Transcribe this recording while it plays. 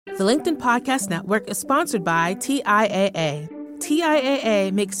The LinkedIn Podcast Network is sponsored by TIAA.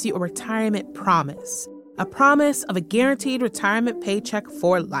 TIAA makes you a retirement promise, a promise of a guaranteed retirement paycheck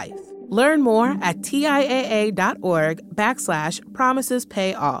for life. Learn more at TIAA.org/promises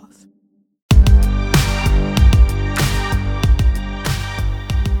pay off.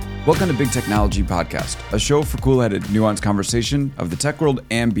 Welcome to Big Technology Podcast, a show for cool-headed, nuanced conversation of the tech world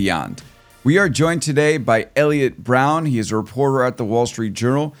and beyond. We are joined today by Eliot Brown. He is a reporter at the Wall Street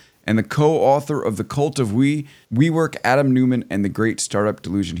Journal and the co-author of The Cult of WeWork, Adam Neumann, and The Great Startup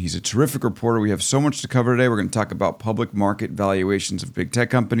Delusion. He's a terrific reporter. We have so much to cover today. We're going to talk about public market valuations of big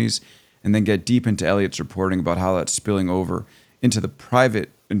tech companies and then get deep into Eliot's reporting about how that's spilling over into the private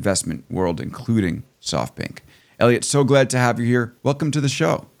investment world, including SoftBank. Eliot, so glad to have you here. Welcome to the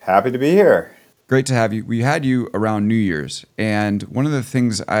show. Happy to be here. Great to have you. We had you around New Year's, and one of the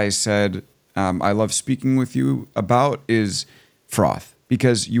things I said I love speaking with you about is froth,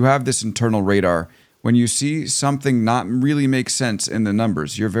 because you have this internal radar. When you see something not really make sense in the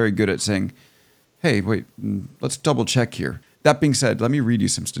numbers, you're very good at saying, hey, wait, let's double check here. That being said, let me read you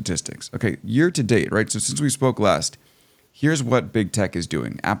some statistics. Okay, year to date, right? So since we spoke last, here's what big tech is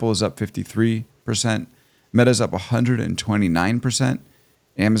doing. Apple is up 53%, Meta's up 129%,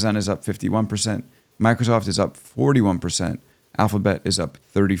 Amazon is up 51%, Microsoft is up 41%, Alphabet is up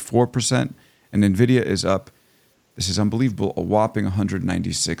 34%, and NVIDIA is up, this is unbelievable, a whopping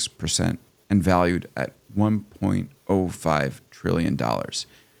 196% and valued at $1.05 trillion.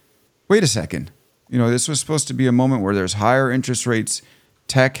 Wait a second. You know, this was supposed to be a moment where there's higher interest rates,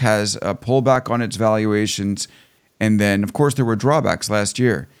 tech has a pullback on its valuations, and then, of course, there were drawbacks last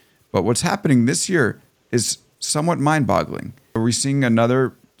year. But what's happening this year is somewhat mind-boggling. Are we seeing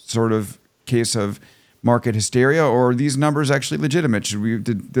another sort of case of market hysteria, or are these numbers actually legitimate?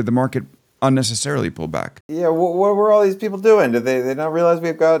 Did the market unnecessarily pull back? Yeah, what were all these people doing? Did they not realize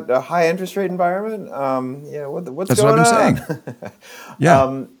we've got a high interest rate environment? What's That's going on? That's what I've been saying.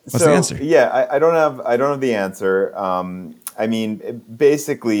 Yeah. What's the answer? Yeah, I don't have the answer. I mean,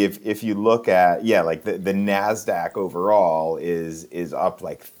 basically, if you look at like the NASDAQ overall is up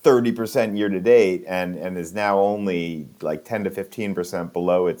like 30% year to date, and is now only like 10 to 15%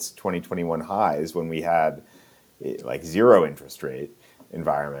 below its 2021 highs when we had like zero interest rate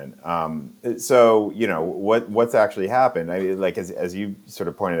environment. So what's actually happened? I mean, like as you sort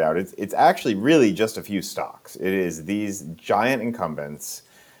of pointed out, it's actually really just a few stocks. It is these giant incumbents.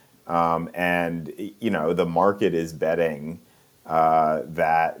 And the market is betting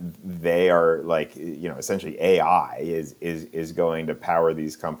that they are like essentially AI is going to power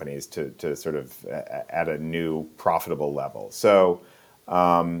these companies to sort of at a new profitable level. So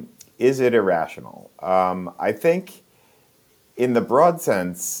is it irrational? I think in the broad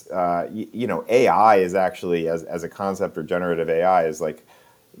sense, AI is actually as a concept, or generative AI is like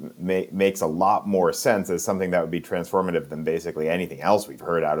makes a lot more sense as something that would be transformative than basically anything else we've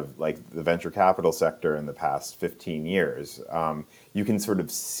heard out of like the venture capital sector in the past 15 years. You can sort of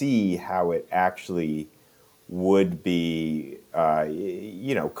see how it actually would be,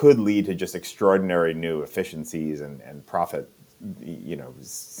 could lead to just extraordinary new efficiencies and profit,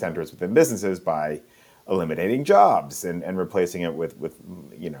 centers within businesses by eliminating jobs and replacing it with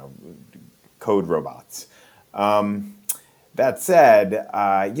code robots. That said,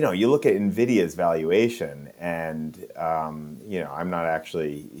 you look at NVIDIA's valuation, and I'm not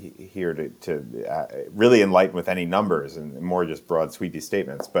actually here to really enlighten with any numbers and more just broad, sweepy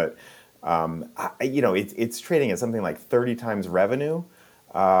statements. But it's trading at something like 30 times revenue,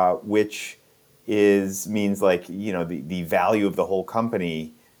 which means like the value of the whole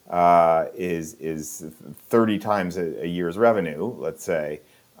company is 30 times a year's revenue, let's say.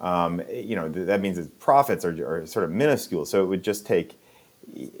 That means its profits are sort of minuscule. So it would just take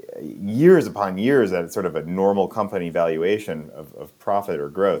years upon years at sort of a normal company valuation of profit or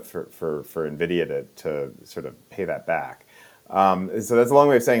growth for NVIDIA to sort of pay that back. So that's a long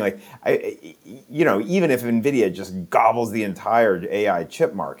way of saying, like, even if NVIDIA just gobbles the entire AI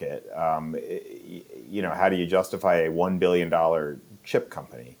chip market, how do you justify a $1 billion chip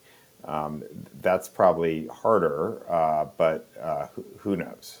company? That's probably harder, but who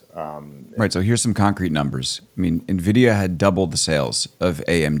knows? Right, so here's some concrete numbers. I mean, NVIDIA had doubled the sales of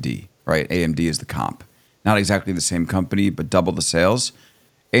AMD, right? AMD is the comp. Not exactly the same company, but double the sales.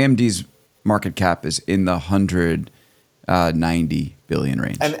 AMD's market cap is in the 190 billion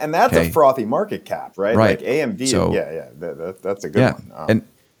range. And that's a frothy market cap, right? Right. Like AMD, so, that's a good one. And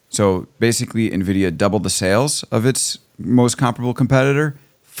so basically, NVIDIA doubled the sales of its most comparable competitor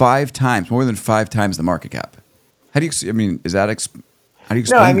 5 times, more than 5 times the market cap. How do you? I mean, is that? How do you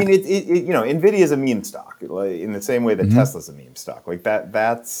No, I explain mean, that? Nvidia is a meme stock, like, in the same way that Tesla's a meme stock. Like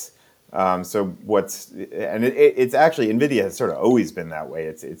that's so it's actually Nvidia has sort of always been that way.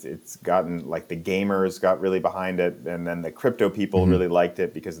 It's gotten, like, the gamers got really behind it, and then the crypto people really liked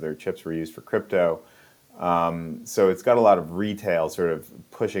it because their chips were used for crypto. So it's got a lot of retail sort of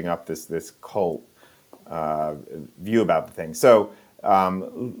pushing up this cult view about the thing. So.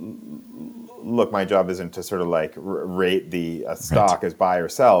 Look, my job isn't to sort of like rate the stock as buy or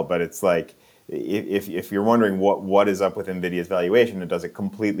sell, but it's like, if you're wondering what is up with Nvidia's valuation, does it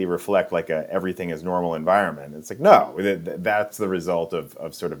completely reflect like a everything is normal environment? It's like, no, that's the result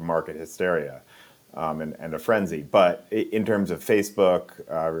of sort of market hysteria and a frenzy. But in terms of Facebook,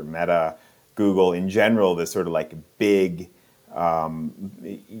 Meta, Google in general, this sort of like big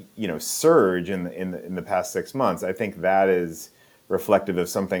surge in the past 6 months, I think that is reflective of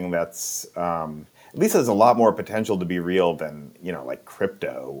something that's at least has a lot more potential to be real than, like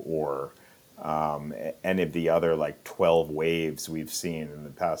crypto or any of the other like 12 waves we've seen in the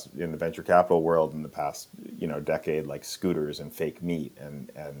past in the venture capital world in the past decade, like scooters and fake meat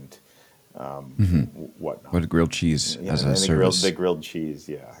and whatnot. What grilled cheese as a service? The grilled cheese,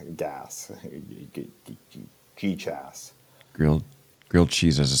 gas, G-Chas. Grilled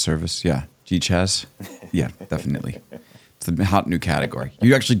cheese as a service, yeah. G-Chas, yeah, definitely. It's a hot new category.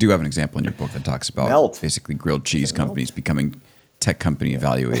 You actually do have an example in your book that talks about basically grilled cheese companies becoming tech company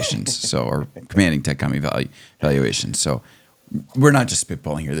evaluations, or commanding tech company valuations. So we're not just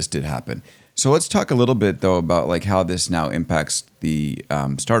spitballing here. This did happen. So let's talk a little bit, though, about like how this now impacts the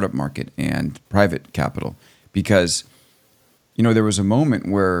startup market and private capital. Because, there was a moment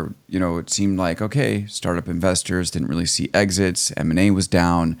where, it seemed like, okay, startup investors didn't really see exits. M&A was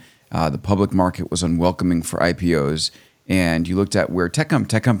down. The public market was unwelcoming for IPOs. And you looked at where tech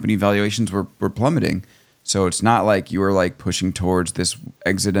company valuations were plummeting. So it's not like you were like pushing towards this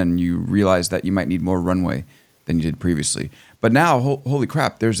exit and you realized that you might need more runway than you did previously. But now, holy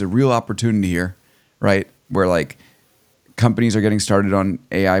crap, there's a real opportunity here, right? Where like companies are getting started on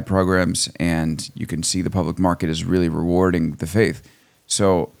AI programs and you can see the public market is really rewarding the faith.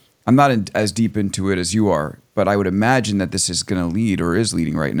 So I'm not as deep into it as you are, but I would imagine that this is going to lead, or is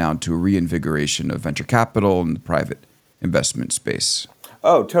leading right now, to a reinvigoration of venture capital and the private investment space.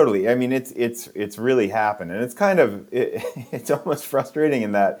 Oh, totally. I mean, it's really happened, and it's kind of it's almost frustrating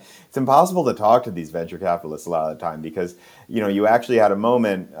in that it's impossible to talk to these venture capitalists a lot of the time because you actually had a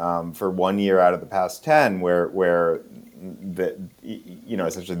moment for 1 year out of the past 10 where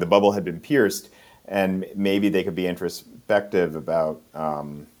essentially the bubble had been pierced, and maybe they could be introspective about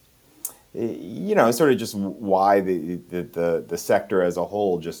sort of just why the sector as a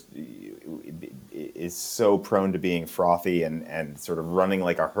whole just is so prone to being frothy and sort of running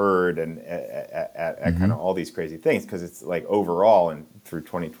like a herd and at kind of all these crazy things, because it's like overall and through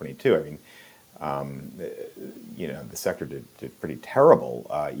 2022, I mean, the sector did pretty terrible,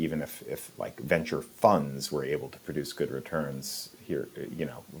 even if like venture funds were able to produce good returns here,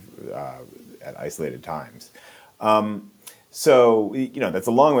 at isolated times. So that's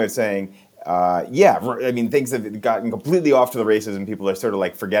a long way of saying, I mean, things have gotten completely off to the races, and people are sort of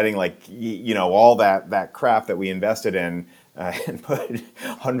like forgetting, like, all that crap that we invested in and put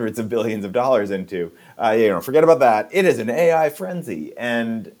hundreds of billions of dollars into. Forget about that. It is an AI frenzy,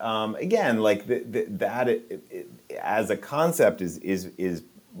 and again, like that as a concept is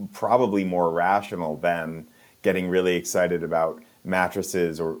probably more rational than getting really excited about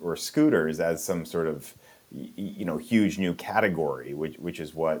mattresses or scooters as some sort of huge new category, which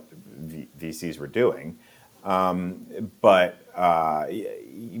is what VCs were doing, but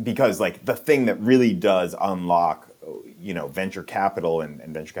because like the thing that really does unlock venture capital and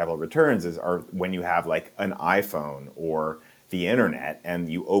venture capital returns are when you have like an iPhone or the internet and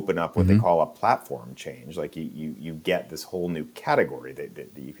you open up what they call a platform change, like you get this whole new category that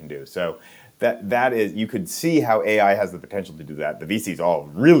you can do. So that is, you could see how AI has the potential to do that. The VCs all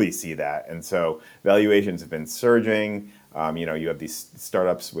really see that, and so valuations have been surging. You have these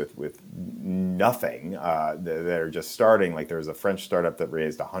startups with nothing that are just starting. Like there was a French startup that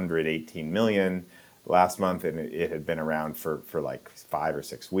raised 118 million last month, and it had been around for like 5 or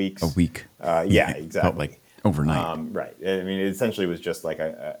 6 weeks. A week. Yeah, exactly. Felt like overnight. Right. I mean, it essentially was just like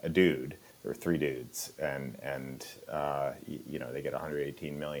a dude or 3 dudes, and they get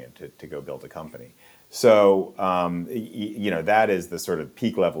 118 million to go build a company. So that is the sort of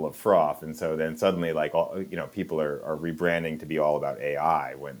peak level of froth, and so then suddenly like people are rebranding to be all about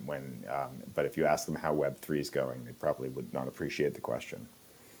AI but if you ask them how Web3 is going, they probably would not appreciate the question.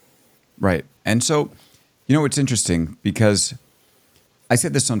 Right. And so it's interesting because I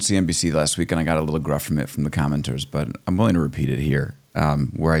said this on CNBC last week, and I got a little gruff from the commenters, but I'm willing to repeat it here.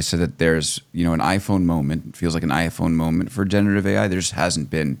 Where I said that there's, an iPhone moment, it feels like an iPhone moment for generative AI. There just hasn't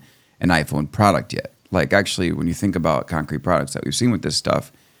been an iPhone product yet. Like, actually, when you think about concrete products that we've seen with this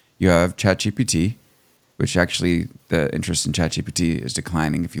stuff, you have ChatGPT, which actually the interest in ChatGPT is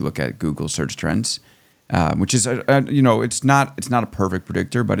declining if you look at Google search trends, which is, it's not a perfect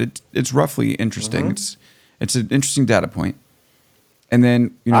predictor, but it's roughly interesting. Mm-hmm. It's an interesting data point. And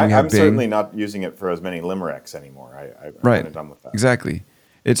then, we have I'm Bing. certainly not using it for as many limericks anymore. I'm kind of done with that. Exactly.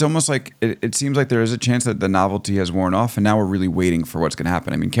 It's almost like it seems like there is a chance that the novelty has worn off, and now we're really waiting for what's going to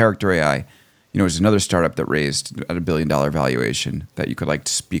happen. I mean, Character AI, is another startup that raised at $1 billion valuation that you could like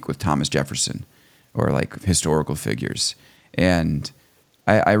speak with Thomas Jefferson or like historical figures. And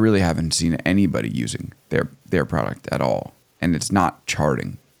I really haven't seen anybody using their product at all, and it's not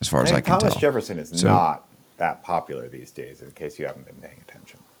charting as far as I can tell. Thomas Jefferson is not that popular these days, in case you haven't been paying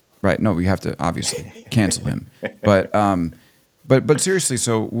attention. Right. No, we have to obviously cancel him. But seriously,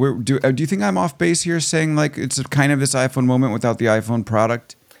 so do you think I'm off base here saying like it's a kind of this iPhone moment without the iPhone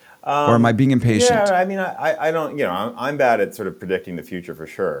product? Or am I being impatient? Yeah, I mean, I don't, I'm bad at sort of predicting the future for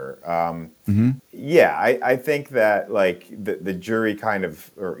sure. Yeah, I think that like the jury kind of,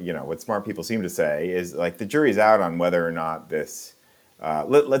 or, what smart people seem to say is like the jury's out on whether or not this,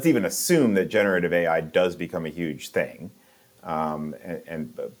 let's even assume that generative AI does become a huge thing,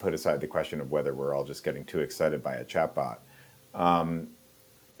 and put aside the question of whether we're all just getting too excited by a chatbot.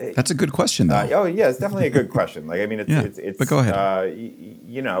 That's a good question, though. Oh yeah, it's definitely a good question. Like, I mean, it's but go ahead.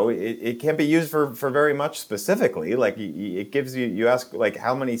 It can't be used for very much specifically. Like, it gives you ask like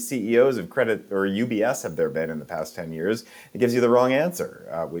how many CEOs of credit or UBS have there been in the past 10 years? It gives you the wrong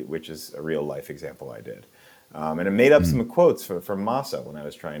answer, which is a real life example I did. And it made up some quotes from Masa when I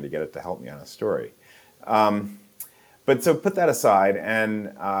was trying to get it to help me on a story. But so put that aside,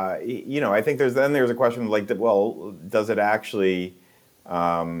 and I think there's a question like, well, does it actually,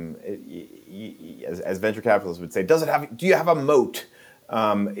 as venture capitalists would say, do you have a moat?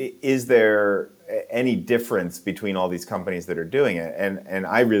 Is there any difference between all these companies that are doing it? And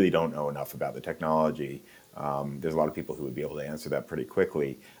I really don't know enough about the technology. There's a lot of people who would be able to answer that pretty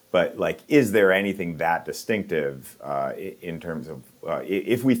quickly. But like, is there anything that distinctive in terms of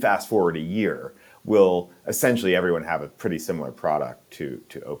if we fast forward a year, will essentially everyone have a pretty similar product to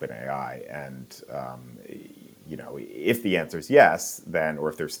OpenAI? And if the answer is yes, then, or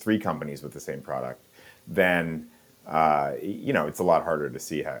if there's 3 companies with the same product, then it's a lot harder to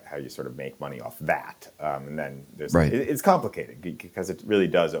see how you sort of make money off that. And then it's complicated because it really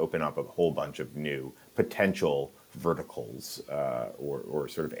does open up a whole bunch of new potential verticals or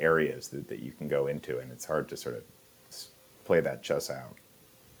sort of areas that you can go into, and it's hard to sort of play that chess out.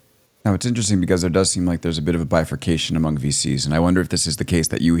 Now, it's interesting because there does seem like there's a bit of a bifurcation among VCs, and I wonder if this is the case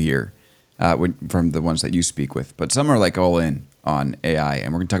that you hear from the ones that you speak with. But some are like all in on AI,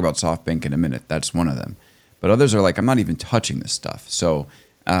 and we're going to talk about SoftBank in a minute. That's one of them. But others are like, I'm not even touching this stuff. So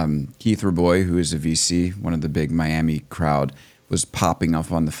Keith Raboy, who is a VC, one of the big Miami crowd, was popping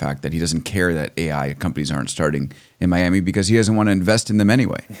up on the fact that he doesn't care that AI companies aren't starting in Miami because he doesn't want to invest in them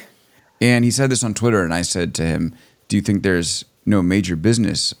anyway. And he said this on Twitter, and I said to him, do you think there's no major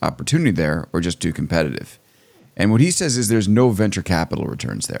business opportunity there or just too competitive? And what he says is there's no venture capital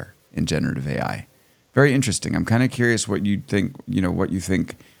returns there in generative AI. Very interesting. I'm kind of curious what you think,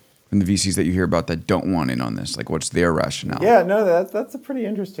 from the VCs that you hear about that don't want in on this. Like, what's their rationale? Yeah, no, that's a pretty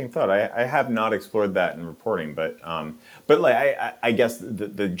interesting thought. I have not explored that in reporting, but like I guess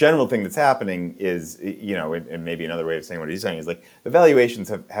the general thing that's happening is, and maybe another way of saying what he's saying is like the valuations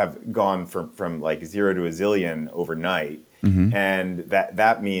have gone from like 0 to a zillion overnight. Mm-hmm. And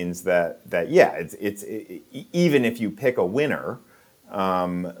that means that yeah, it's even if you pick a winner,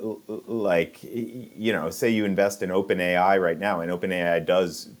 say you invest in OpenAI right now, and OpenAI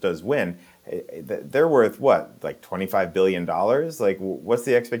does win, they're worth what, like $25 billion? Like, what's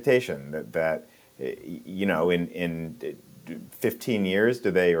the expectation that in 15 years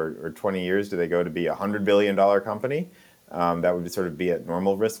or 20 years do they go to be a $100 billion company? That would sort of be at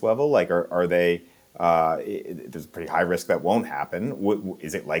normal risk level. Like, are they? There's a pretty high risk that won't happen.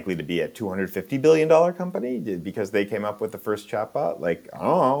 Is it likely to be a $250 billion company because they came up with the first chatbot? Like, I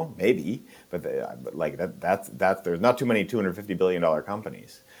don't know, maybe, but that's there's not too many $250 billion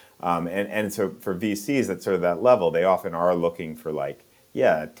companies, and so for VCs at sort of that level, they often are looking for like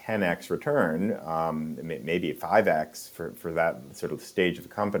 10x return, maybe 5x for that sort of stage of the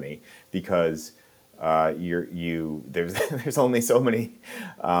company, because there's only so many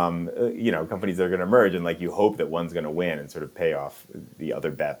companies that are going to merge, and like you hope that one's going to win and sort of pay off the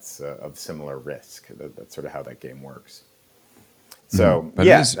other bets of similar risk. That's sort of how that game works. So But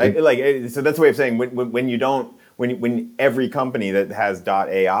yeah, so that's a way of saying when you don't when every company that has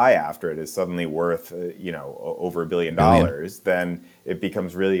 .ai after it is suddenly worth over $1 billion, then it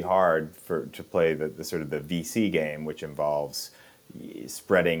becomes really hard to play the sort of the VC game, which involves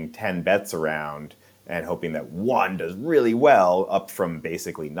spreading 10 bets around and hoping that one does really well up from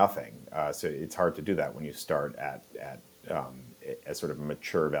basically nothing. So it's hard to do that when you start at a sort of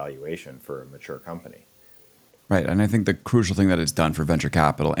mature valuation for a mature company. Right. And I think the crucial thing that it's done for venture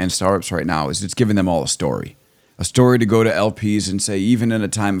capital and startups right now is it's given them all a story to go to LPs and say, even in a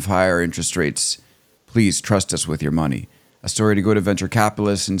time of higher interest rates, please trust us with your money. A story to go to venture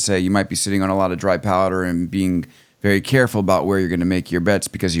capitalists and say, you might be sitting on a lot of dry powder and being very careful about where you're going to make your bets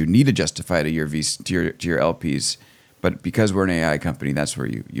because you need to justify it to your LPs. But because we're an AI company, that's where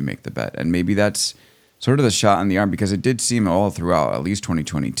you make the bet. And maybe that's sort of the shot in the arm, because it did seem all throughout at least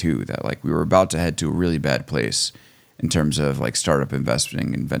 2022 that like we were about to head to a really bad place in terms of like startup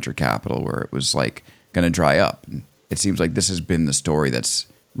investing and venture capital, where it was like going to dry up. And it seems like this has been the story that's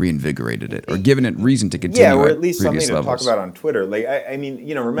reinvigorated it or given it reason to continue. Yeah, or at least something to levels. talk about on Twitter. Like I mean,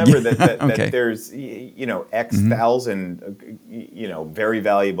 remember that Okay. that there's X thousand very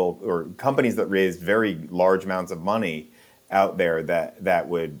valuable or companies that raised very large amounts of money out there that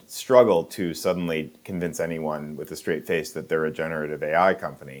would struggle to suddenly convince anyone with a straight face that they're a generative AI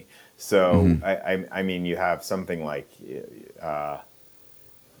company. So I mean, you have something like $1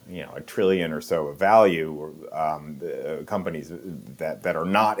 trillion or so of value, companies that are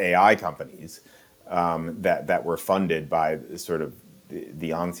not AI companies that were funded by sort of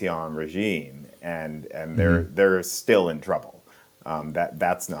the ancien regime, and they're still in trouble.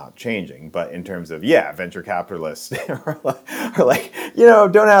 That's not changing. But in terms of venture capitalists are like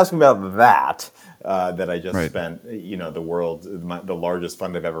don't ask me about that I just spent the largest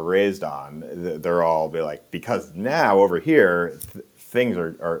fund I've ever raised on. They're all be like, because now over here things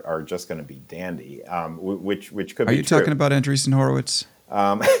are just going to be dandy, which could be true. Are you talking about Andreessen Horowitz?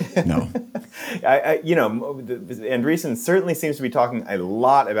 No. Andreessen certainly seems to be talking a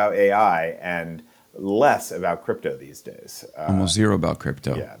lot about AI and less about crypto these days. Almost zero about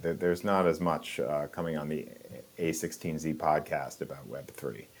crypto. Yeah, there's not as much coming on the A16Z podcast about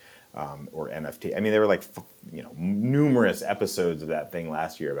Web3 or NFT. I mean, there were like numerous episodes of that thing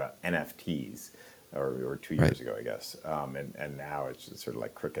last year about NFTs. Or 2 years ago, I guess, and now it's just sort of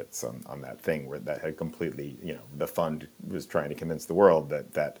like crickets on that thing where that had completely, the fund was trying to convince the world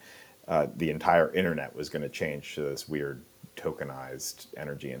that the entire internet was going to change to this weird tokenized,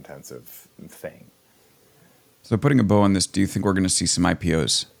 energy-intensive thing. So putting a bow on this, do you think we're going to see some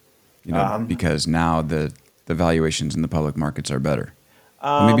IPOs? Because now the valuations in the public markets are better.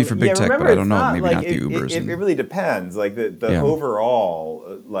 Well, maybe for big tech, but I don't know. Maybe not the Ubers. It really depends. Like the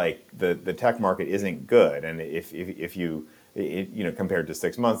overall, like the tech market isn't good, and if you compared to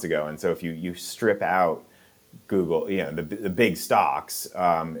 6 months ago, and so if you strip out Google, the big stocks,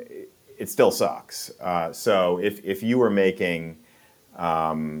 it still sucks. So if you were making,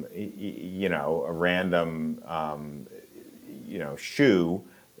 a random, shoe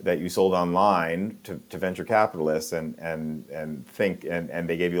that you sold online to venture capitalists and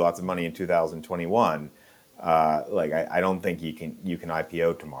they gave you lots of money in 2021, I don't think you can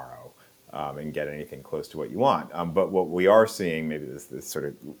IPO tomorrow and get anything close to what you want. But what we are seeing, maybe this sort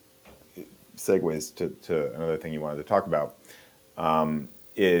of segues to another thing you wanted to talk about,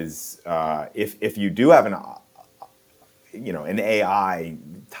 is if you do have an AI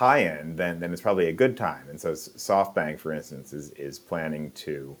tie-in, then it's probably a good time. And so SoftBank, for instance, is planning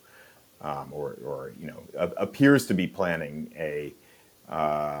to, appears to be planning a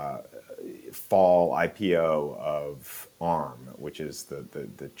fall IPO of ARM, which is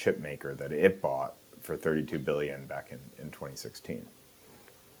the chip maker that it bought for $32 billion back in 2016.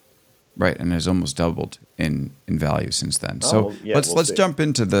 Right, and has almost doubled in value since then. So let's jump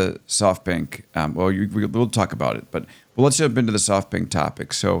into the SoftBank. We'll talk about it, but let's jump into the SoftBank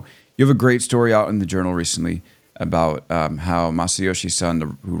topic. So you have a great story out in the journal recently about how Masayoshi Son,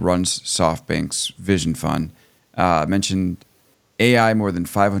 who runs SoftBank's Vision Fund, mentioned AI more than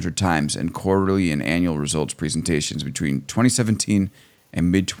 500 times in quarterly and annual results presentations between 2017 and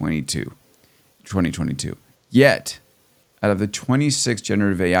mid-2022. Yet, out of the 26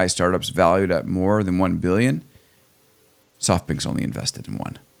 generative AI startups valued at more than $1 billion, SoftBank's only invested in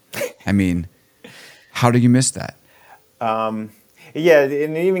one. I mean, how do you miss that? And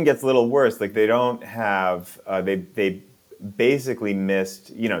it even gets a little worse. Like they don't have, they basically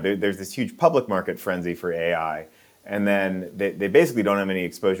missed, there's this huge public market frenzy for AI, and then they basically don't have any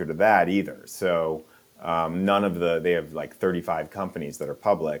exposure to that either. So they have like 35 companies that are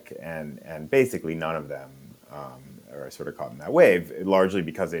public, and basically none of them are sort of caught in that wave, largely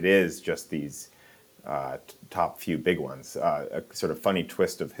because it is just these top few big ones. A sort of funny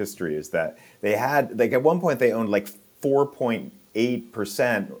twist of history is that they had, like at one point they owned like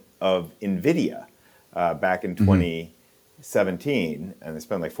 4.8% of NVIDIA back in 2017, and they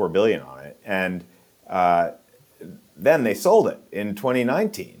spent like $4 billion on it. And then they sold it in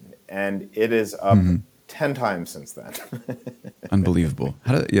 2019, and it is up 10 times since then. Unbelievable.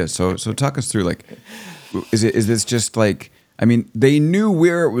 So talk us through, like, is this just like, I mean, they knew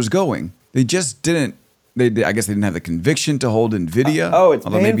where it was going. They just didn't, I guess they didn't have the conviction to hold NVIDIA. It's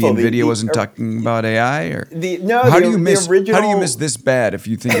although painful. Maybe NVIDIA wasn't talking about AI, or the how do you miss this bad if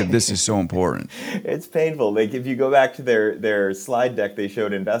you think that this is so important? It's painful. Like if you go back to their slide deck they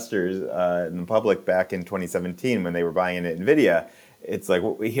showed investors in the public back in 2017 when they were buying into NVIDIA, it's like,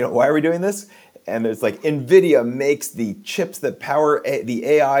 why are we doing this? And it's like, NVIDIA makes the chips that power the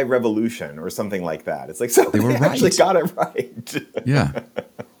AI revolution, or something like that. It's like, so they actually got it right. Yeah.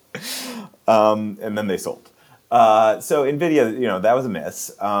 And then they sold. So NVIDIA, that was a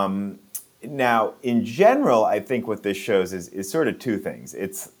miss. Now, in general, I think what this shows is sort of two things.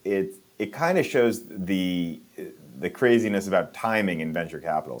 It kind of shows the craziness about timing in venture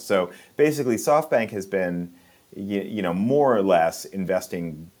capital. So basically, SoftBank has been, more or less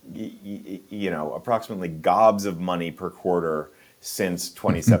investing, approximately gobs of money per quarter since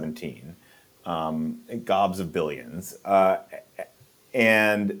 2017, gobs of billions.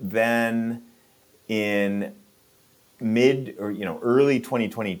 And then in early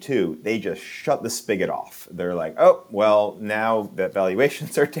 2022, they just shut the spigot off. They're like, oh, well, now that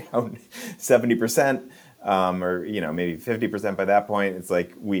valuations are down 70%, or maybe 50% by that point, it's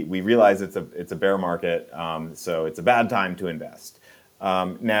like we realize it's a bear market, so it's a bad time to invest.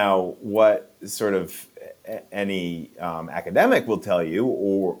 Now, what sort of any academic will tell you,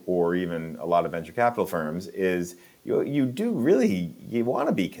 or even a lot of venture capital firms, is you want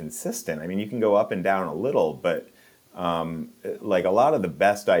to be consistent. I mean, you can go up and down a little, but like a lot of the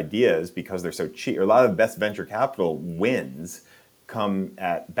best ideas, because they're so cheap, or a lot of the best venture capital wins come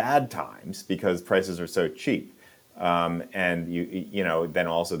at bad times because prices are so cheap. And then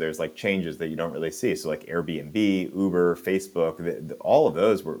also there's like changes that you don't really see. So like Airbnb, Uber, Facebook, all of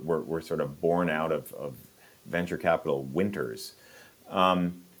those were sort of born out of venture capital winters.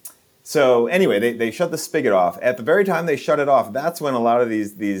 So anyway, they shut the spigot off. At the very time they shut it off, that's when a lot of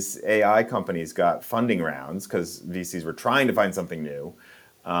these AI companies got funding rounds, because VCs were trying to find something new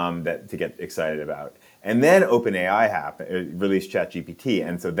to get excited about. And then OpenAI released ChatGPT,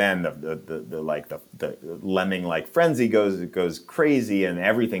 and so then the lemming-like frenzy goes crazy, and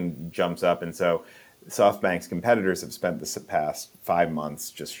everything jumps up. And so SoftBank's competitors have spent the past 5 months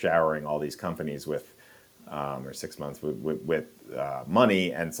just showering all these companies with, or 6 months with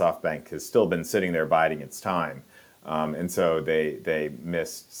money, and SoftBank has still been sitting there biding its time. And so they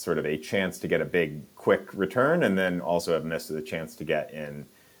missed sort of a chance to get a big, quick return, and then also have missed the chance to get in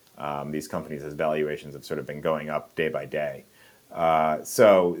these companies as valuations have sort of been going up day by day.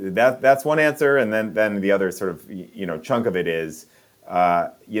 So that's one answer, and then the other sort of chunk of it is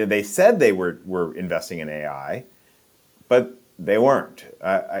they said they were investing in AI, but they weren't.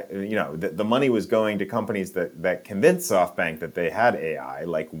 The money was going to companies that convinced SoftBank that they had AI,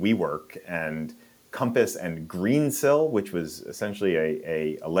 like WeWork and Compass and Greensill, which was essentially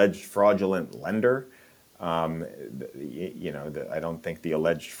a alleged fraudulent lender. I don't think the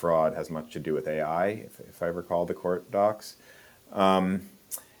alleged fraud has much to do with AI, if I recall the court docs. And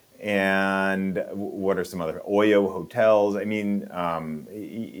what are some other? Oyo Hotels. I mean,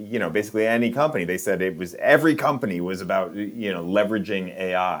 basically any company. They said every company was about leveraging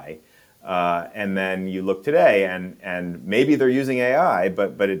AI. And then you look today, and maybe they're using AI,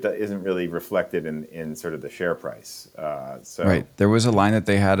 but it isn't really reflected in sort of the share price. Right. There was a line that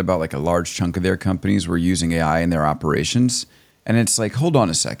they had about like a large chunk of their companies were using AI in their operations. And it's like, hold on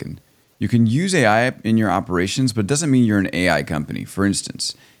a second. You can use AI in your operations, but it doesn't mean you're an AI company. For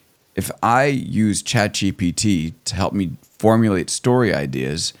instance, if I use ChatGPT to help me formulate story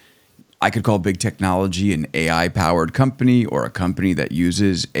ideas, I could call big technology an AI-powered company, or a company that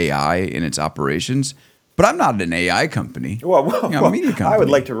uses AI in its operations. But I'm not an AI company. I'm a media company. I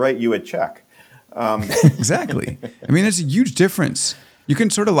would like to write you a check. Exactly. I mean, it's a huge difference. You can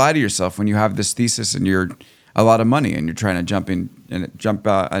sort of lie to yourself when you have this thesis and you're a lot of money and you're trying to jump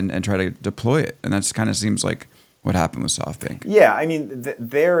out and try to deploy it. And that kind of seems like what happened with SoftBank. Yeah, I mean,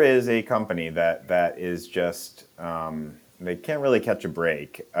 there is a company that is just they can't really catch a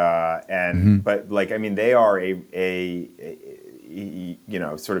break, but like, I mean, they are a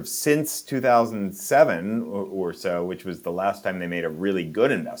sort of since 2007 or so, which was the last time they made a really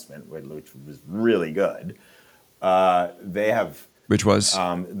good investment, which was really good. They have. Which was?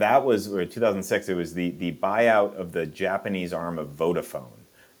 That was in 2006. It was the buyout of the Japanese arm of Vodafone,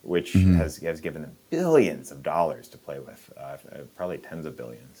 which has given them billions of dollars to play with, probably tens of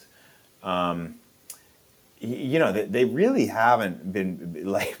billions. They really haven't been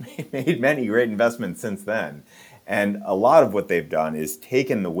made many great investments since then, and a lot of what they've done is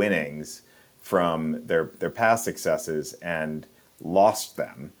taken the winnings from their past successes and lost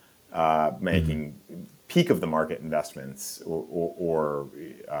them, making peak of the market investments or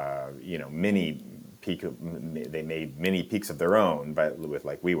mini peak. They made mini peaks of their own with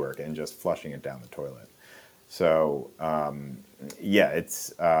like WeWork and just flushing it down the toilet. So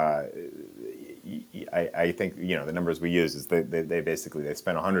it's. I think the numbers we use is they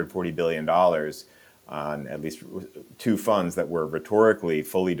spent $140 billion on at least 2 funds that were rhetorically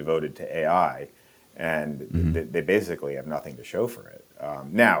fully devoted to AI, and they basically have nothing to show for it.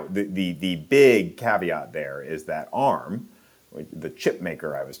 Now, the big caveat there is that ARM, the chip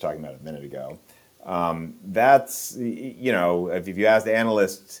maker I was talking about a minute ago, that's, if you asked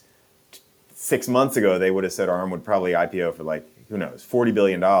analysts 6 months ago, they would have said ARM would probably IPO for $40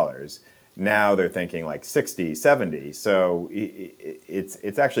 billion. Now they're thinking like 60, 70. So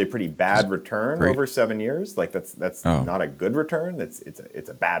it's actually a pretty bad return over 7 years. Like that's not a good return. It's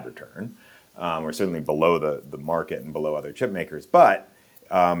a bad return. We're certainly below the market and below other chip makers. But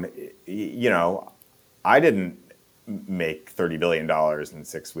I didn't make $30 billion in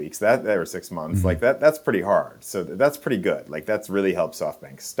 6 weeks. Or 6 months. Like that's pretty hard. So that's pretty good. Like that's really helped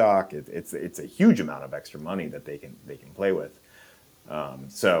SoftBank's stock. It's a huge amount of extra money that they can play with. In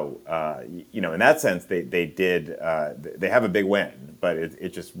that sense, they have a big win, but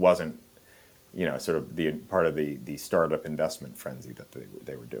it just wasn't, sort of the part of the startup investment frenzy that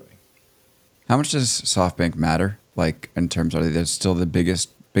they were doing. How much does SoftBank matter? Like in terms of, are they still the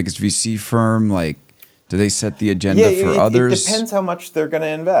biggest VC firm? Like, do they set the agenda for others? It depends how much they're going to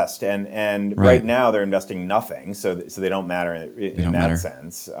invest, and right now they're investing nothing, so they don't matter in that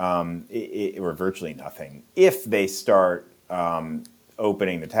sense, or virtually nothing. If they start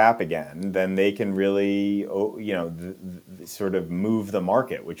opening the tap again, then they can really, sort of move the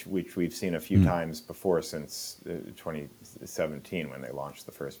market, which we've seen a few times before since 2017 when they launched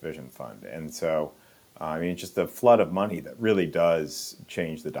the first Vision Fund. And so, just the flood of money that really does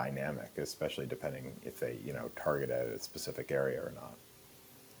change the dynamic, especially depending if they, target at a specific area or not.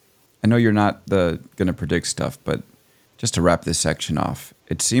 I know you're not going to predict stuff, but just to wrap this section off,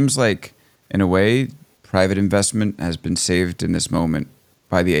 it seems like, in a way, private investment has been saved in this moment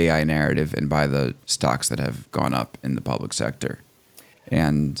by the AI narrative and by the stocks that have gone up in the public sector.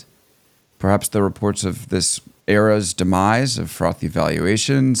 And perhaps the reports of this era's demise, of frothy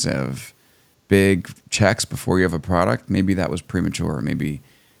valuations, of big checks before you have a product, maybe that was premature. Maybe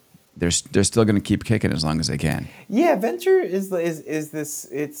they're still going to keep kicking as long as they can. Yeah, venture is this.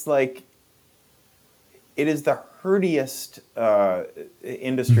 It's like it is the herdiest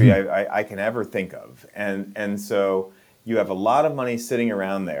industry I can ever think of, and so you have a lot of money sitting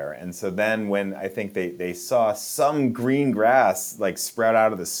around there, and so then when I think they saw some green grass like sprout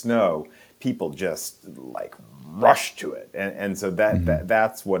out of the snow, people just like rushed to it, and so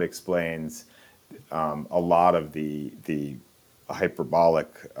that's what explains a lot of the hyperbolic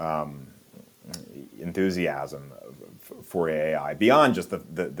enthusiasm for AI, beyond just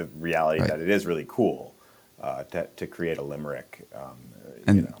the reality that it is really cool to create a limerick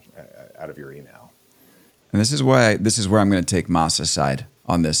out of your email. And this is where I'm going to take Masa side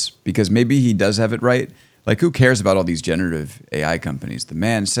on this, because maybe he does have it right. Like, who cares about all these generative AI companies? The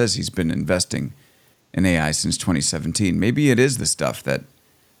man says he's been investing in AI since 2017. Maybe it is the stuff that,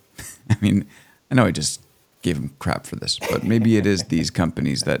 I know I just gave him crap for this, but maybe it is these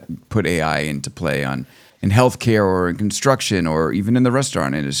companies that put AI into play in healthcare or in construction or even in the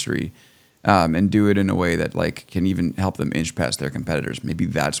restaurant industry, and do it in a way that can even help them inch past their competitors. Maybe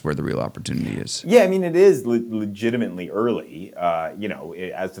that's where the real opportunity is. Yeah, it is legitimately early.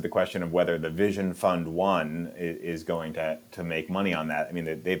 As to the question of whether the Vision Fund 1 is going to make money on that.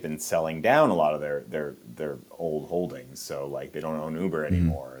 They've been selling down a lot of their old holdings. So they don't own Uber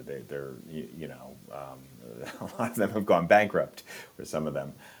anymore. They're a lot of them have gone bankrupt, or some of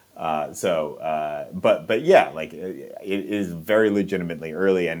them. But yeah, it is very legitimately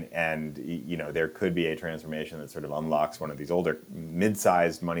early, and there could be a transformation that sort of unlocks one of these older,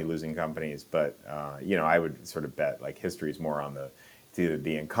 mid-sized, money-losing companies. But I would sort of bet history is more on it's either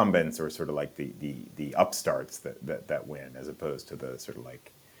the incumbents or sort of the upstarts that win, as opposed to the sort of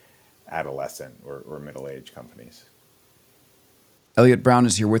adolescent or middle-aged companies. Eliot Brown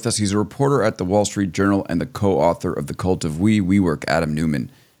is here with us. He's a reporter at the Wall Street Journal and the co-author of The Cult of WeWork, Adam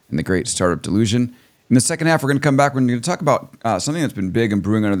Newman, and The Great Startup Delusion. In the second half, we're going to come back. We're going to talk about something that's been big and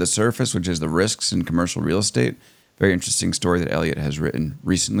brewing under the surface, which is the risks in commercial real estate. Very interesting story that Eliot has written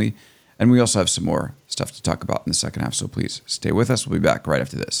recently. And we also have some more stuff to talk about in the second half, so please stay with us. We'll be back right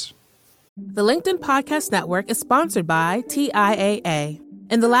after this. The LinkedIn Podcast Network is sponsored by TIAA.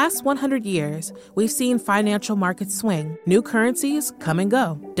 In the last 100 years, we've seen financial markets swing, new currencies come and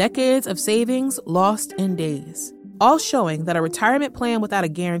go, decades of savings lost in days, all showing that a retirement plan without a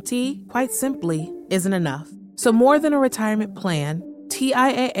guarantee, quite simply, isn't enough. So more than a retirement plan,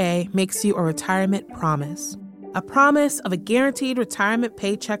 TIAA makes you a retirement promise. A promise of a guaranteed retirement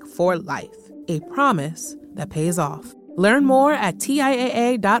paycheck for life. A promise that pays off. Learn more at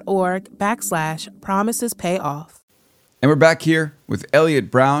TIAA.org/promisespayoff. And we're back here with Eliot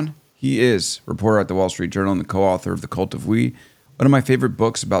Brown. He is a reporter at the Wall Street Journal and the co-author of The Cult of We, one of my favorite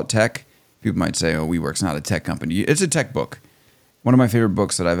books about tech. People might say, oh, WeWork's not a tech company. It's a tech book. One of my favorite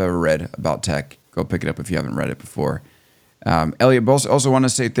books that I've ever read about tech. Go pick it up if you haven't read it before. Eliot, also want to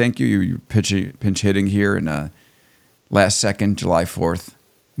say thank you. You're pinch hitting here in last second, July 4th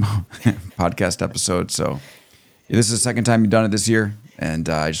podcast episode. So this is the second time you've done it this year, and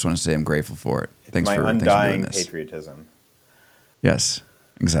I just want to say I'm grateful for it. Thanks for doing this. My undying patriotism. Yes,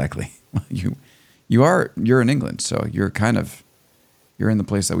 exactly. You're in England, so you're in the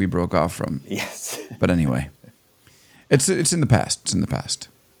place that we broke off from. Yes. But anyway, it's in the past. It's in the past.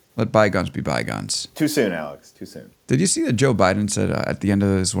 Let bygones be bygones. Too soon, Alex. Too soon. Did you see that Joe Biden said at the end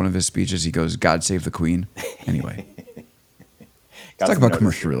of one of his speeches, he goes, "God save the Queen." Anyway, let's talk about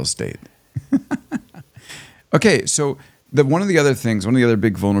commercial real estate. Okay, so one of the other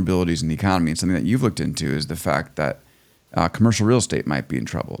big vulnerabilities in the economy, and something that you've looked into, is the fact that commercial real estate might be in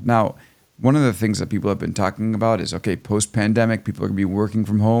trouble. Now, one of the things that people have been talking about is, okay, post-pandemic, people are going to be working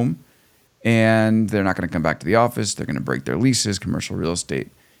from home, and they're not going to come back to the office. They're going to break their leases. Commercial real estate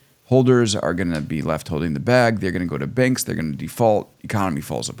holders are going to be left holding the bag. They're going to go to banks. They're going to default. Economy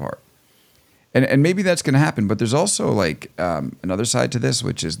falls apart. And maybe that's going to happen, but there's also another side to this,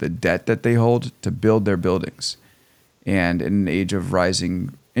 which is the debt that they hold to build their buildings. And in an age of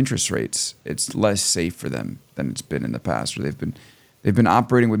rising interest rates, it's less safe for them than it's been in the past. Where they've been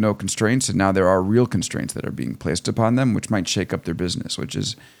operating with no constraints, and now there are real constraints that are being placed upon them, which might shake up their business, which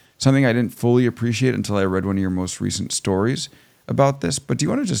is something I didn't fully appreciate until I read one of your most recent stories about this. But do you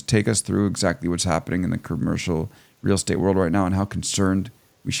want to just take us through exactly what's happening in the commercial real estate world right now and how concerned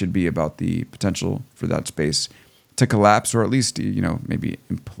we should be about the potential for that space to collapse, or at least, maybe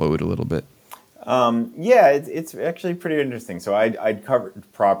implode a little bit? It's actually pretty interesting. So I'd covered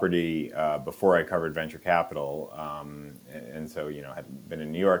property before I covered venture capital, and so had been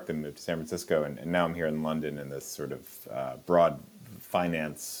in New York, then moved to San Francisco, and now I'm here in London in this sort of broad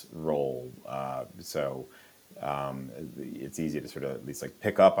finance role. So it's easy to sort of at least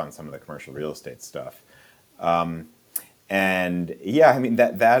pick up on some of the commercial real estate stuff. And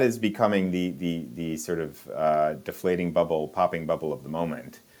that is becoming the sort of deflating bubble, popping bubble of the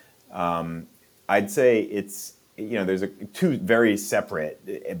moment. I'd say it's there's two very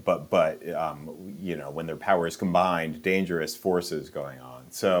separate but when their powers combined, dangerous forces going on.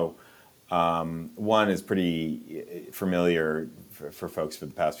 So one is pretty familiar for folks for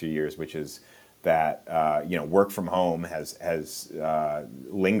the past few years, which is that work from home has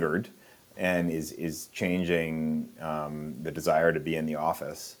lingered and is changing the desire to be in the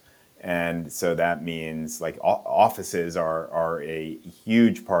office. And so that means offices are a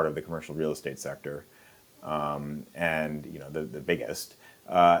huge part of the commercial real estate sector, and the biggest.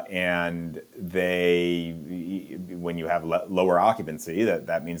 And when you have lower occupancy,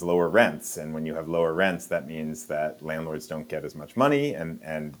 that means lower rents, and when you have lower rents, that means that landlords don't get as much money,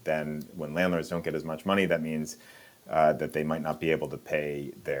 and then when landlords don't get as much money, that means that they might not be able to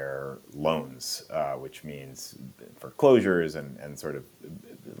pay their loans, which means foreclosures and sort of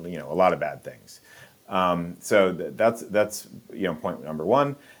a lot of bad things. So that's point number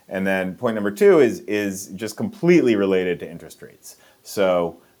one, and then point number two is just completely related to interest rates.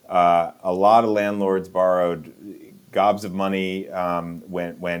 So a lot of landlords borrowed gobs of money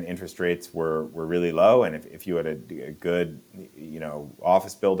when interest rates were really low, and if you had a good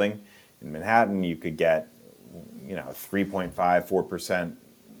office building in Manhattan, you could get 3.5-4%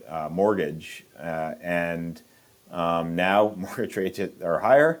 mortgage, and now mortgage rates are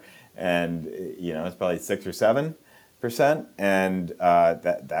higher, and it's probably 6 or 7%, and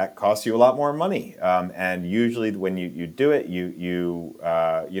that costs you a lot more money. And usually when you do it, you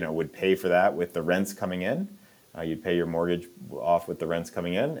would pay for that with the rents coming in. You'd pay your mortgage off with the rents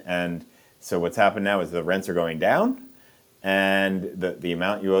coming in, and so what's happened now is the rents are going down, and the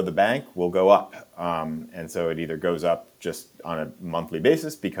amount you owe the bank will go up. And so it either goes up just on a monthly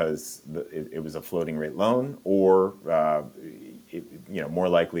basis because it was a floating rate loan, or more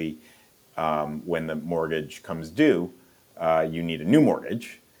likely when the mortgage comes due, you need a new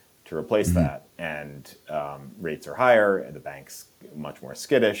mortgage to replace that, and rates are higher, and the bank's much more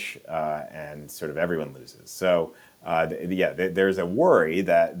skittish, and sort of everyone loses. So there's a worry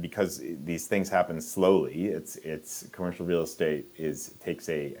that because these things happen slowly, it's commercial real estate takes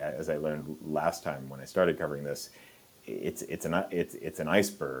as I learned last time when I started covering this, it's an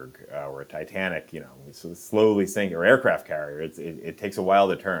iceberg or a Titanic, slowly sinking, or aircraft carrier. It takes a while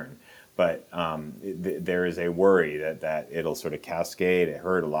to turn. But there is a worry that it'll sort of cascade. It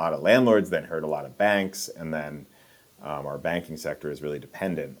hurt a lot of landlords, then hurt a lot of banks, and then our banking sector is really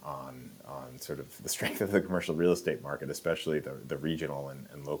dependent on sort of the strength of the commercial real estate market, especially the regional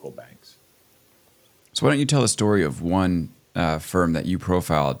and local banks. So why don't you tell the story of one firm that you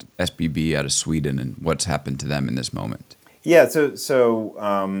profiled, SBB out of Sweden, and what's happened to them in this moment? Yeah, this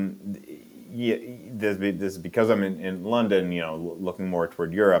is because I'm in London, looking more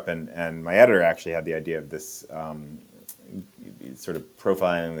toward Europe, and my editor actually had the idea of this sort of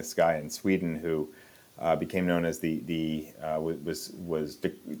profiling this guy in Sweden who became known as was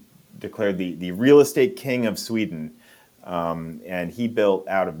declared the real estate king of Sweden, and he built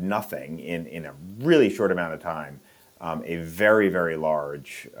out of nothing in a really short amount of time a very, very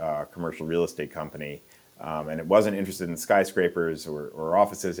large commercial real estate company. And it wasn't interested in skyscrapers or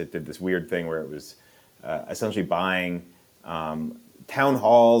offices. It did this weird thing where it was essentially buying town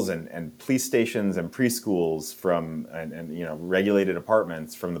halls and police stations and preschools from and regulated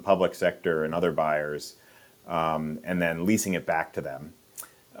apartments from the public sector and other buyers, and then leasing it back to them.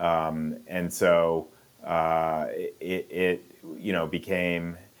 And so it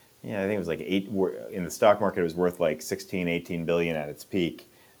became, I think it was like in the stock market. It was worth like 18 billion at its peak.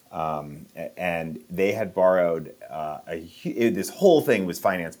 And they had borrowed this whole thing was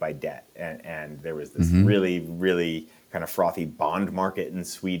financed by debt, and there was this really, really kind of frothy bond market in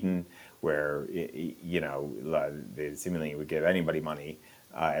Sweden where they seemingly would give anybody money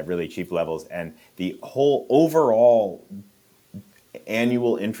at really cheap levels, and the whole overall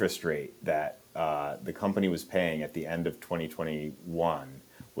annual interest rate that the company was paying at the end of 2021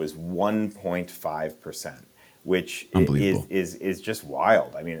 was 1.5%. Which is just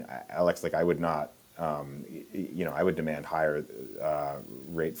wild. I mean, Alex, like I would not, I would demand higher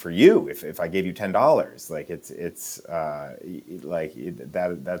rate for you if I gave you $10. Like it's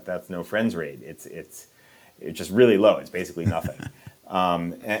that's no friends rate. It's just really low. It's basically nothing.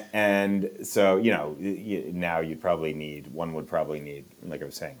 And so now one would probably need, like I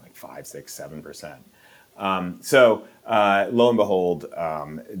was saying, like 5, 6, 7%. So lo and behold,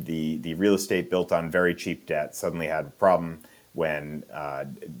 the real estate built on very cheap debt suddenly had a problem when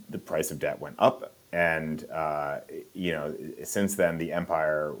the price of debt went up. And since then, the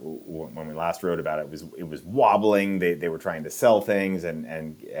empire, when we last wrote about it, was wobbling. They were trying to sell things and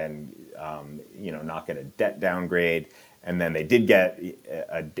not get a debt downgrade. And then they did get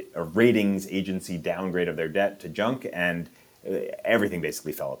a ratings agency downgrade of their debt to junk, and everything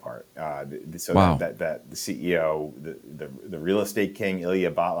basically fell apart. So wow. that the CEO, the real estate king,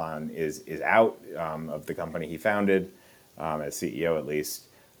 Eliot is out of the company he founded, as CEO at least.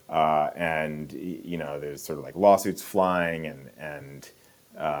 And there's sort of like lawsuits flying, and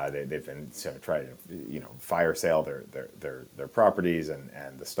they've been trying to fire sale their properties,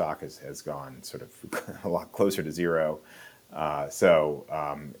 and the stock has gone sort of a lot closer to zero. So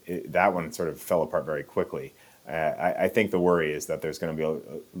that one sort of fell apart very quickly. I think the worry is that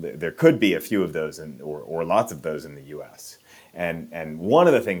there could be a few of those or lots of those in the U.S. And one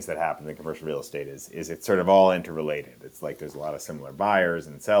of the things that happens in commercial real estate is it's sort of all interrelated. It's like there's a lot of similar buyers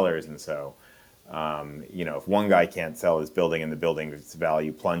and sellers, and so if one guy can't sell his building and the building's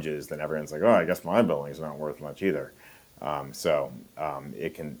value plunges, then everyone's like, oh, I guess my building's not worth much either. So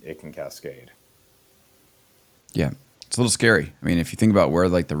it can cascade. Yeah. It's a little scary. I mean, if you think about where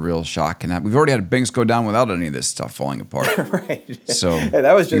like the real shock can happen, we've already had banks go down without any of this stuff falling apart. Right. So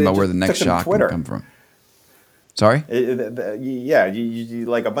that was just, think about where the next shock can come from. Sorry? You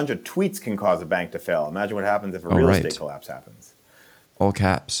like a bunch of tweets can cause a bank to fail. Imagine what happens if a real estate collapse happens. All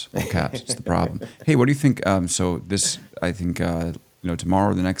caps. It's the problem. Hey, what do you think? So this, I think,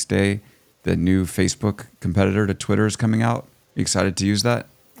 tomorrow or the next day, the new Facebook competitor to Twitter is coming out. Are you excited to use that?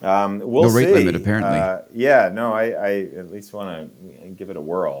 We'll no rate see. limit, apparently. I at least want to give it a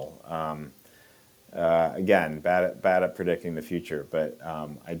whirl. Again, bad at predicting the future, but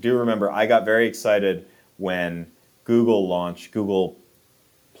I do remember I got very excited when Google launched Google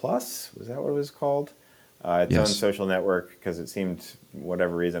Plus. Was that what it was called? its own Yes. social network, because it seemed,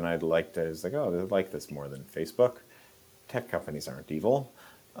 whatever reason, I'd like this more than Facebook. Tech companies aren't evil.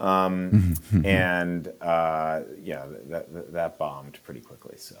 And yeah, that bombed pretty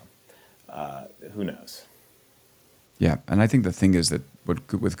quickly. So who knows? Yeah, and I think the thing is that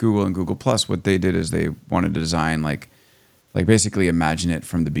with Google and Google Plus, what they did is they wanted to design like basically imagine it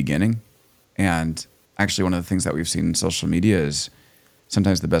from the beginning. And actually, one of the things that we've seen in social media is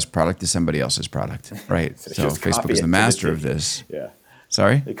sometimes the best product is somebody else's product, right? So just copy Facebook is it the to master T. of this. Yeah,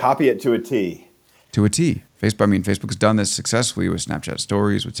 Sorry? they copy it to a T. To a T. Facebook's done this successfully with Snapchat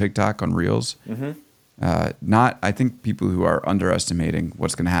Stories, with TikTok on Reels. I think people who are underestimating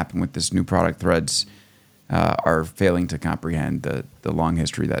what's going to happen with this new product, Threads, are failing to comprehend the long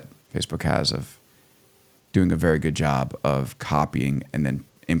history that Facebook has of doing a very good job of copying and then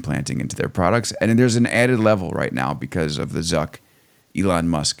implanting into their products. And then there's an added level right now because of the Elon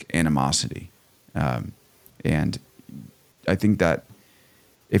Musk animosity. And I think that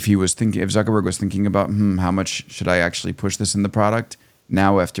if Zuckerberg was thinking about, how much should I actually push this in the product?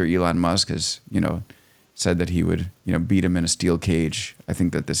 Now, after Elon Musk has, said that he would, beat him in a steel cage, I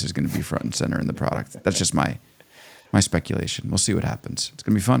think that this is going to be front and center in the product. That's just my speculation. We'll see what happens. It's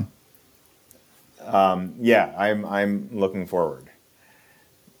going to be fun. Yeah, I'm looking forward.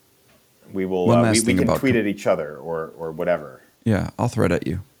 We will. One last We thing can about tweet at each other or whatever. Yeah, I'll thread at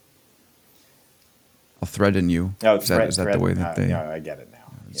you. I'll threaten you. Oh, is that the way that they? Yeah, I get it now.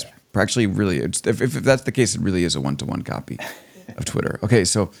 It's Yeah. actually really. If that's the case, it really is a one-to-one copy of Twitter. Okay,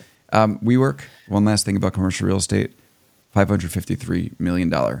 so WeWork. One last thing about commercial real estate: $553 million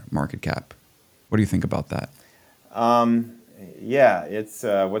market cap. What do you think about that? Yeah, it's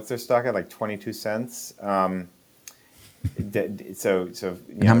what's their stock at, like 22 cents. So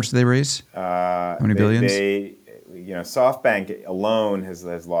And how much did they raise? How many billions? SoftBank alone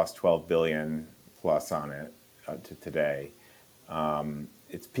has lost 12 billion plus on it to today.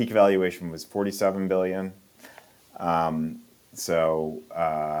 Its peak valuation was 47 billion.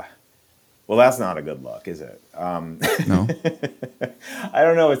 Well, that's not a good look, is it? No. I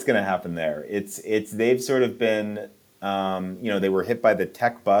don't know what's going to happen there. They've sort of been, they were hit by the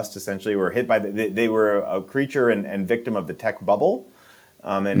tech bust. Essentially, they were a creature and victim of the tech bubble,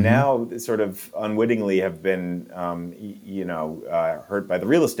 and now sort of unwittingly have been, hurt by the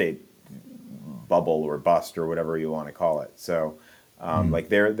real estate bubble or bust or whatever you want to call it. So, like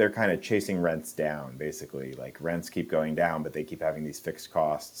they're kind of chasing rents down, basically. Like rents keep going down, but they keep having these fixed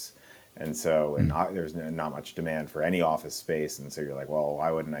costs. And so there's not much demand for any office space. And so you're like, well, why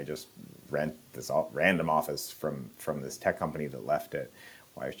wouldn't I just rent this random office from this tech company that left it?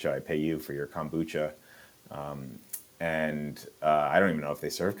 Why should I pay you for your kombucha? I don't even know if they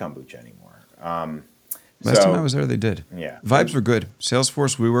serve kombucha anymore. Last time I was there, they did. Yeah. Vibes were good.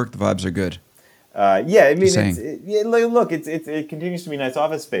 Salesforce, WeWork, the vibes are good. Yeah, I mean, it continues to be nice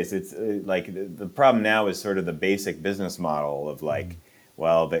office space. It's like the problem now is sort of the basic business model of like,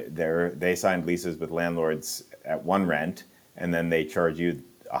 well, they signed leases with landlords at one rent, and then they charge you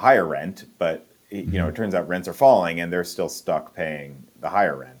a higher rent. But it turns out rents are falling, and they're still stuck paying the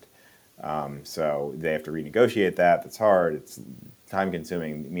higher rent. So they have to renegotiate that. That's hard. It's time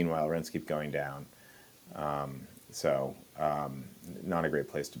consuming. Meanwhile, rents keep going down. Not a great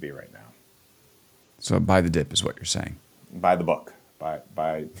place to be right now. So buy the dip is what you're saying. Buy the book. Buy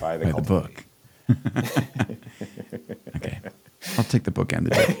the Buy the book. Okay. I'll take the book and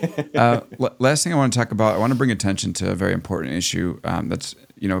the dip. Last thing I want to talk about, I want to bring attention to a very important issue that's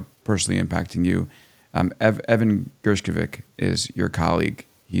personally impacting you. Evan Gershkovich is your colleague.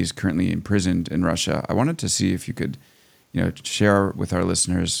 He's currently imprisoned in Russia. I wanted to see if you could, share with our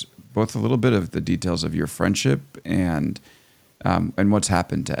listeners both a little bit of the details of your friendship and what's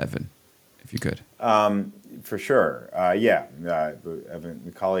happened to Evan, if you could. For sure. Evan, a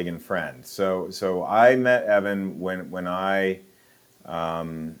colleague and friend. So I met Evan when I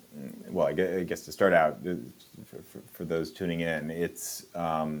guess to start out, for those tuning in, it's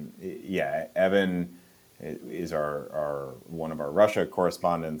Evan is our one of our Russia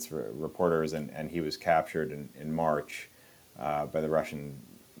correspondents, reporters, and he was captured in March by the Russian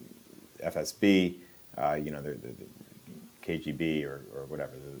FSB, the KGB or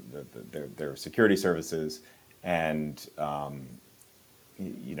whatever, their security services, and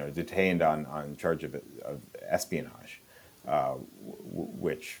detained on charge of espionage,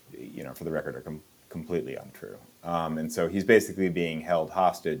 which for the record are completely untrue. And so he's basically being held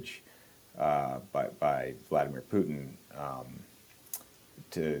hostage by Vladimir Putin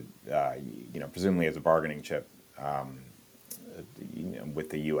to presumably as a bargaining chip with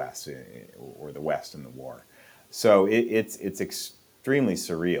the U.S. or the West in the war. So it's extremely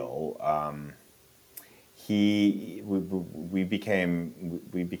surreal. we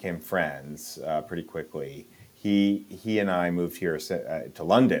became friends pretty quickly. He and I moved here to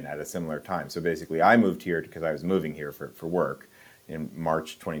London at a similar time. So basically, I moved here because I was moving here for work in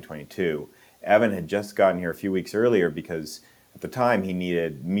March 2022. Evan had just gotten here a few weeks earlier because at the time he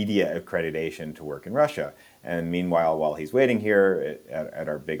needed media accreditation to work in Russia. And meanwhile, while he's waiting here at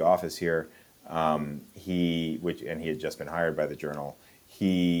our big office here, he had just been hired by the Journal.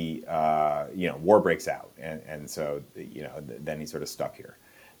 War breaks out, and so then he's sort of stuck here.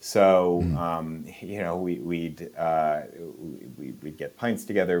 So we'd get pints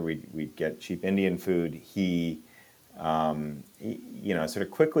together. We'd get cheap Indian food. He sort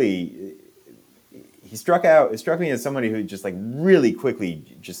of quickly. He struck me as somebody who just like really quickly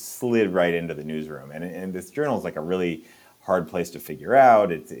just slid right into the newsroom, and this Journal is like a really hard place to figure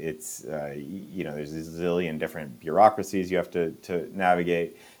out. It's there's a zillion different bureaucracies you have to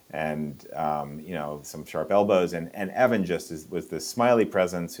navigate, and some sharp elbows. And Evan just was this smiley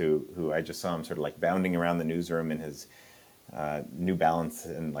presence who I just saw him sort of like bounding around the newsroom in his New Balance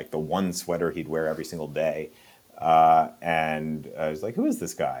and like the one sweater he'd wear every single day. And I was like, who is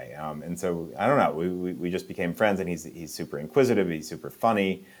this guy? And so I don't know. We just became friends, and he's super inquisitive. He's super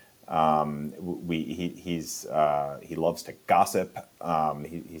funny. He loves to gossip.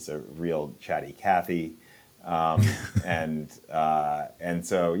 He's a real chatty Cathy. And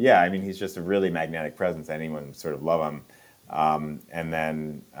so I mean, he's just a really magnetic presence. Anyone would sort of love him. And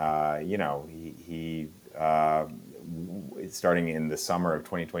then he starting in the summer of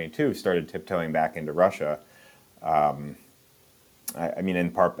 2022 started tiptoeing back into Russia. I mean, in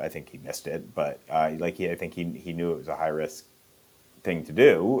part, I think he missed it, but I think he knew it was a high risk thing to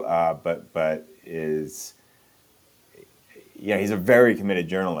do. But he's a very committed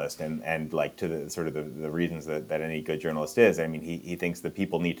journalist, and like to the sort of the reasons that any good journalist is. I mean, he thinks that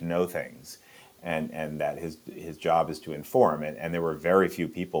people need to know things, and that his job is to inform. And there were very few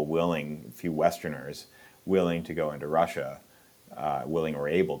people few Westerners willing to go into Russia, willing or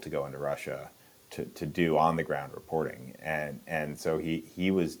able to go into Russia. To do on the ground reporting, and so he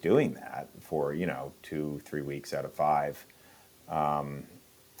was doing that for 2-3 weeks out of 5,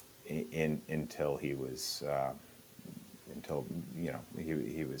 until he was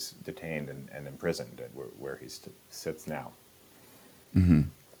detained and imprisoned at where he sits now. Mm-hmm.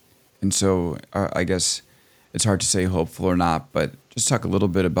 And so I guess it's hard to say hopeful or not, but just talk a little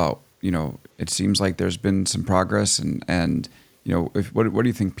bit about it seems like there's been some progress and. What do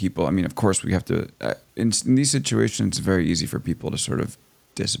you think people? I mean, of course, we have to. In these situations, it's very easy for people to sort of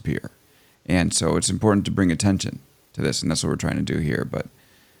disappear, and so it's important to bring attention to this, and that's what we're trying to do here. But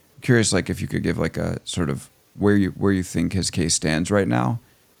I'm curious, like, if you could give like a sort of where you think his case stands right now,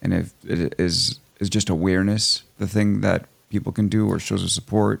 and if it is just awareness the thing that people can do or shows of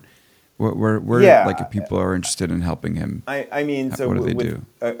support. Where like if people are interested in helping him, I mean, so what do they do?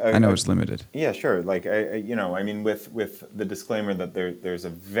 I know it's limited. Yeah, sure. Like I mean, with the disclaimer that there's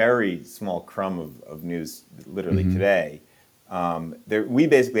a very small crumb of news literally today. We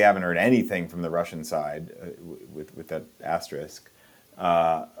basically haven't heard anything from the Russian side with that asterisk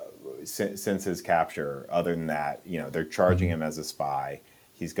since his capture. Other than that, they're charging him as a spy.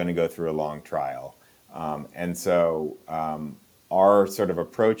 He's going to go through a long trial, and so. Our sort of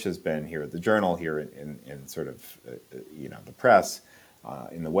approach has been here at the Journal, here in sort of the press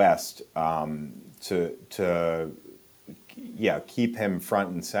in the West, to keep him front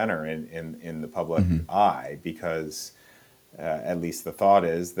and center in the public eye, because at least the thought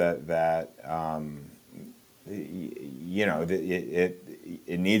is that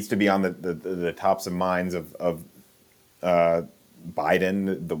it needs to be on the tops of minds of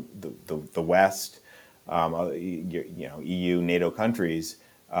Biden, the West. EU, NATO countries,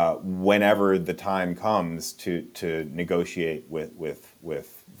 whenever the time comes to negotiate with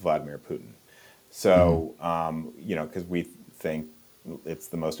Vladimir Putin. So, because we think it's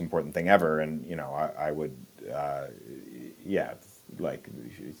the most important thing ever, and I would,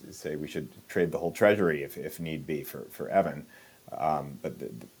 say we should trade the whole treasury if need be for Evan, but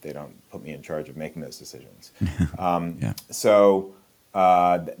they don't put me in charge of making those decisions. So.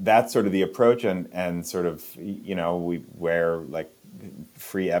 That's sort of the approach, and sort of we wear like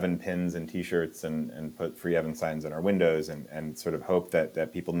free Evan pins and T-shirts and put free Evan signs on our windows and sort of hope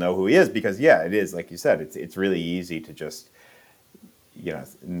that people know who he is, because it is, like you said, it's really easy to just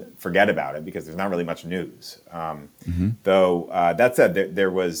forget about it because there's not really much news. Though that said,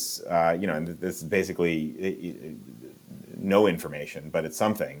 there was and this is basically no information, but it's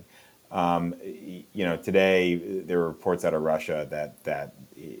something. Today there were reports out of Russia that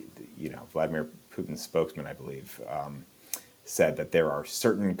Vladimir Putin's spokesman, I believe, said that there are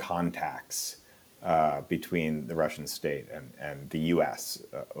certain contacts between the Russian state and the U.S.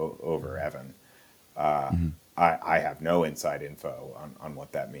 Over Evan. I have no inside info on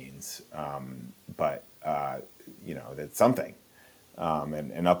what that means, but that's something.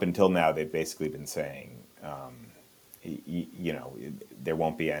 And up until now, they've basically been saying, there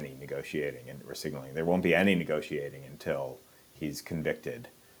won't be any negotiating, and we're signaling there won't be any negotiating until he's convicted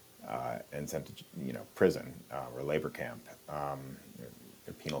and sent to prison or labor camp, or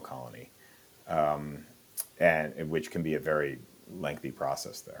penal colony, and which can be a very lengthy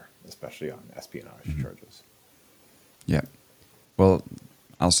process there, especially on espionage charges. Yeah. Well,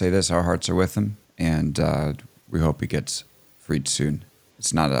 I'll say this: our hearts are with him, and we hope he gets freed soon.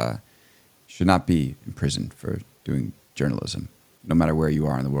 It's not should not be in prison for doing journalism, no matter where you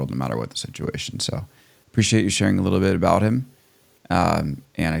are in the world, no matter what the situation. So, appreciate you sharing a little bit about him, and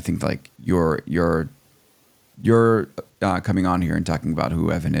I think like your coming on here and talking about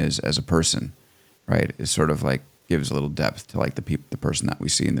who Evan is as a person, right, is sort of like gives a little depth to like the person that we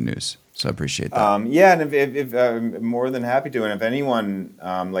see in the news. So I appreciate that. Yeah, and if I'm more than happy to. And if anyone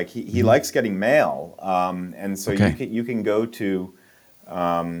he likes getting mail, and so you can go to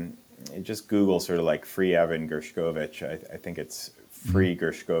just Google sort of like free Evan Gershkovich. I think it's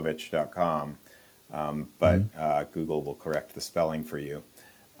freegershkovich.com, but Google will correct the spelling for you.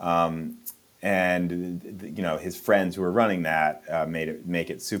 And his friends who are running that make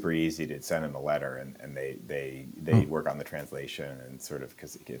it super easy to send him a letter, and they work on the translation and sort of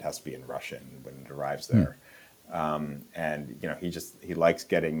because it has to be in Russian when it arrives there. And he likes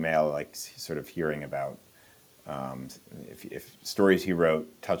getting mail, like sort of hearing about if stories he wrote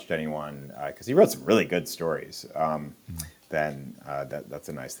touched anyone, because he wrote some really good stories. Then that's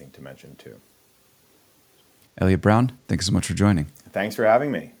a nice thing to mention too. Eliot Brown, thanks so much for joining. Thanks for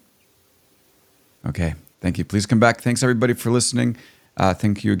having me. Okay, thank you. Please come back. Thanks, everybody, for listening.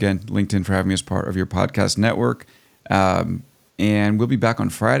 Thank you again, LinkedIn, for having me as part of your podcast network. And we'll be back on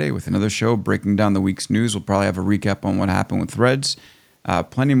Friday with another show breaking down the week's news. We'll probably have a recap on what happened with Threads.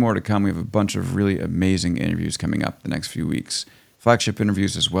 Plenty more to come. We have a bunch of really amazing interviews coming up the next few weeks. Flagship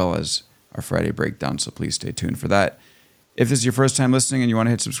interviews as well as our Friday breakdown, so please stay tuned for that. If this is your first time listening and you want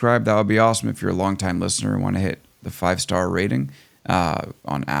to hit subscribe, that would be awesome. If you're a long-time listener and want to hit the 5-star rating,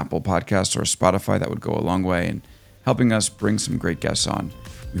 on Apple Podcasts or Spotify, that would go a long way in helping us bring some great guests on.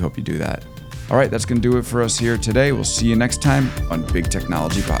 We hope you do that. All right, that's going to do it for us here today. We'll see you next time on Big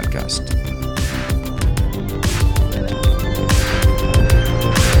Technology Podcast.